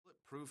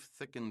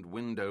proof-thickened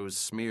windows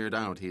smeared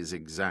out his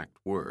exact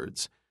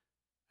words,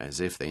 as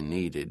if they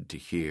needed to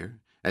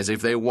hear, as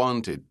if they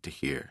wanted to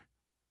hear.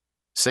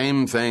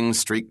 Same thing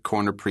street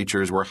corner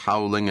preachers were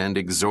howling and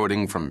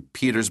exhorting from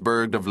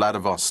Petersburg to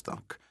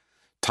Vladivostok.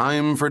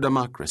 Time for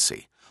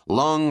democracy,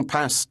 long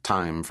past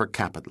time for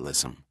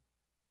capitalism.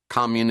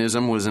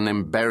 Communism was an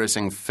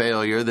embarrassing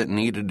failure that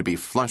needed to be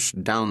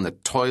flushed down the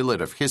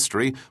toilet of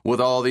history with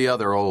all the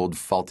other old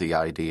faulty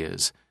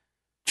ideas.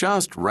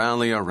 Just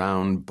rally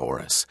around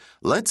Boris.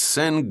 Let's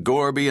send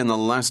Gorby and the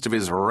last of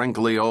his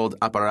wrinkly old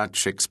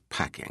apparatchiks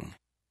packing.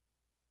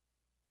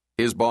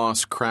 His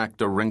boss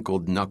cracked a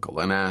wrinkled knuckle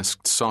and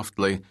asked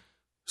softly,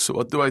 "So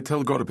what do I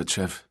tell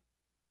Gorbachev?"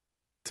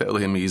 "Tell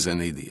him he's an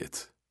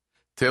idiot.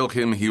 Tell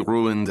him he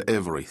ruined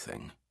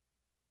everything."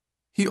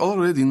 "He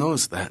already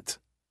knows that."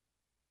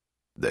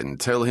 "Then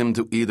tell him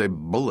to eat a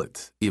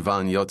bullet,"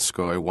 Ivan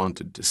Yotskoy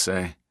wanted to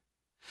say.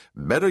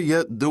 "Better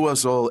yet, do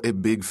us all a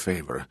big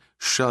favor.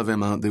 Shove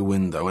him out the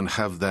window and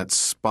have that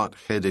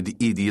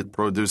spot-headed idiot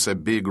produce a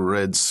big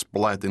red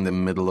splat in the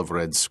middle of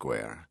Red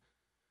Square."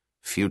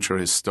 Future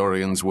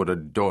historians would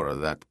adore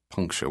that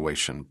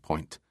punctuation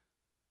point.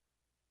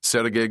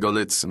 Sergei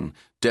Golitsyn,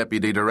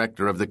 deputy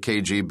director of the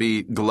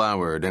KGB,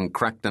 glowered and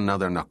cracked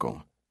another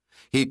knuckle.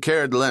 He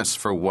cared less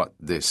for what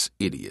this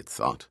idiot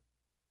thought.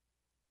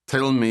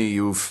 "Tell me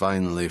you've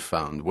finally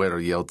found where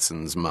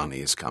Yeltsin's money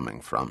is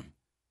coming from."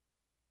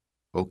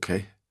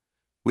 "Okay,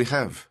 we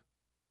have."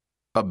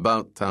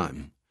 "About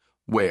time.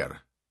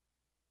 Where?"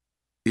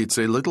 "It's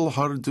a little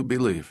hard to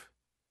believe."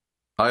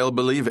 "I'll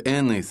believe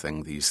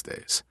anything these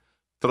days.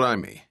 Try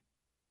me."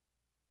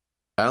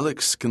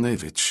 "Alex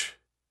Knevich."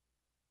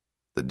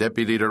 The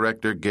deputy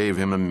director gave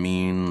him a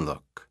mean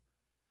look.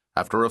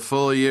 After a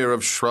full year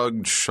of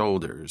shrugged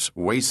shoulders,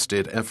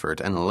 wasted effort,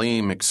 and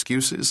lame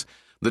excuses,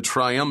 the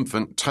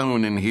triumphant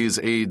tone in his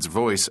aide's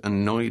voice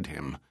annoyed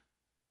him.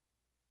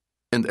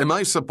 "And am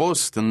I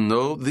supposed to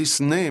know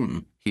this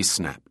name?" he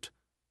snapped.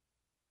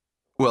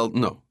 "Well,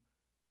 no,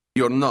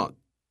 you're not,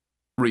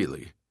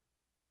 really."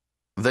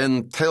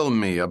 "Then tell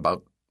me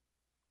about...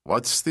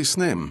 What's this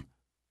name?"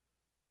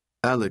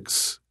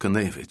 "Alex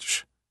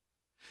Knevich."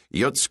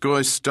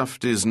 Yotskoy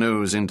stuffed his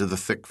nose into the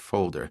thick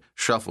folder,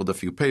 shuffled a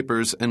few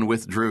papers, and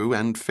withdrew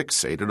and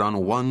fixated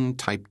on one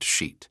typed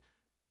sheet.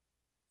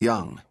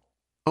 "Young,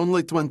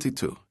 only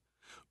 22.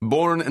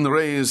 Born and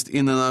raised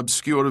in an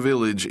obscure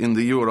village in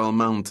the Ural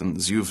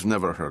Mountains you've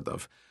never heard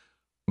of.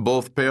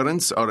 Both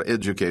parents are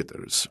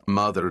educators.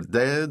 Mother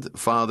dead,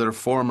 father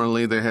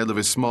formerly the head of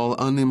a small,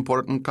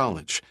 unimportant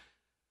college.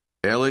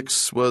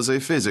 Alex was a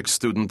physics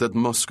student at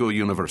Moscow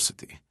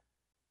University."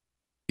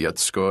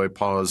 Yotskoy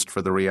paused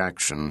for the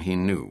reaction he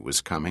knew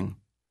was coming.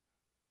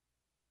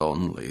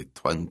 "Only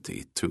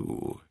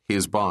 22,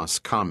 his boss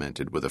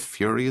commented with a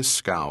furious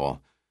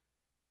scowl.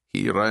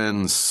 "He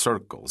ran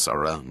circles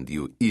around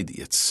you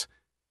idiots."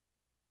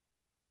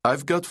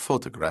 "I've got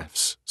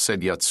photographs," said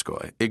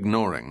Yotskoy,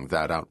 ignoring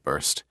that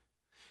outburst.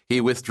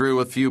 He withdrew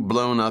a few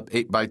blown-up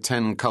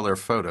 8x10 color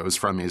photos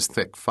from his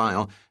thick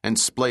file and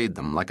splayed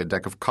them like a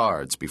deck of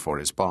cards before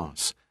his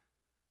boss.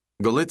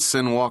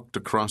 Golitsyn walked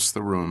across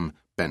the room,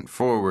 bent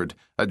forward,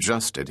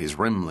 adjusted his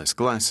rimless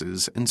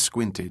glasses, and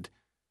squinted.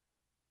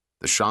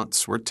 The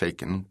shots were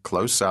taken,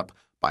 close up,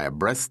 by a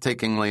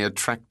breathtakingly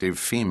attractive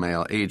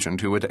female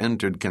agent who had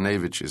entered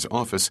Knevich's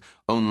office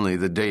only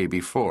the day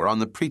before on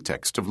the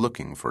pretext of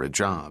looking for a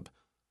job.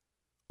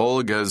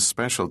 Olga's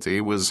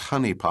specialty was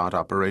honeypot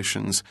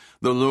operations,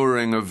 the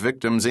luring of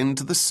victims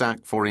into the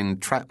sack for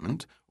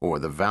entrapment or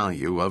the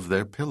value of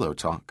their pillow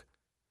talk.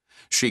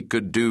 She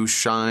could do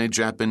shy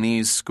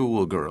Japanese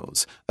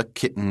schoolgirls, a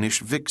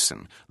kittenish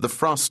vixen, the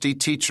frosty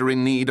teacher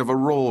in need of a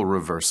role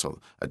reversal,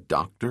 a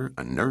doctor,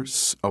 a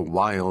nurse, a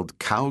wild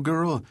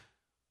cowgirl.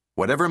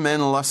 Whatever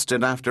men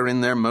lusted after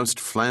in their most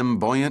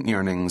flamboyant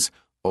yearnings,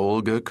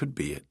 Olga could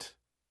be it,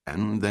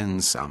 and then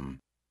some.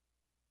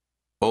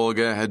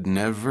 Olga had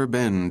never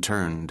been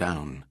turned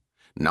down,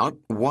 not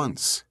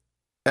once,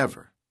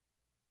 ever.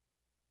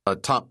 A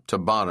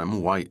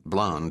top-to-bottom white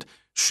blonde,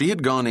 she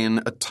had gone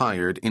in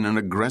attired in an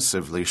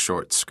aggressively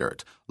short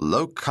skirt,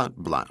 low-cut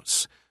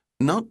blouse,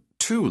 not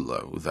too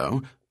low,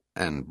 though,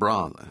 and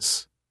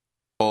braless.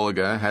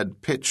 Olga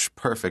had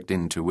pitch-perfect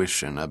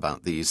intuition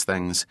about these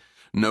things.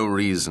 No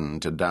reason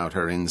to doubt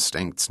her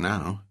instincts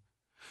now.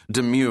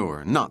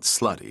 Demure, not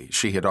slutty,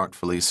 she had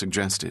artfully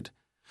suggested.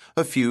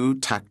 A few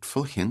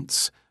tactful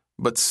hints,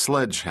 but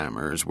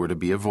sledgehammers were to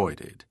be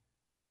avoided.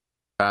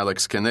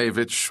 Alex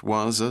Knevich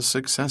was a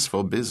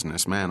successful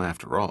businessman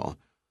after all.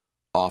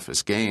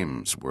 Office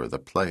games were the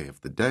play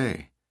of the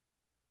day.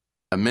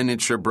 A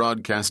miniature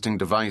broadcasting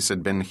device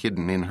had been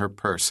hidden in her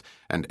purse,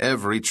 and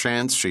every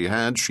chance she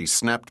had, she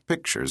snapped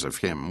pictures of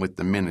him with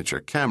the miniature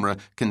camera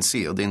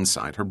concealed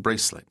inside her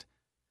bracelet.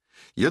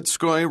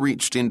 Yotskoy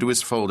reached into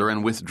his folder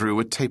and withdrew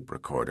a tape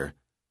recorder.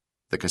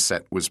 The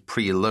cassette was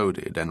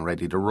preloaded and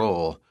ready to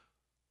roll.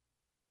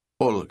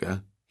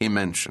 "Olga," he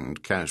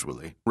mentioned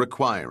casually,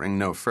 requiring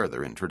no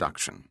further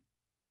introduction.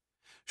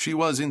 She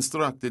was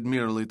instructed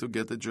merely to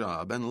get a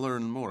job and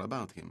learn more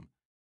about him.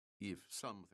 If something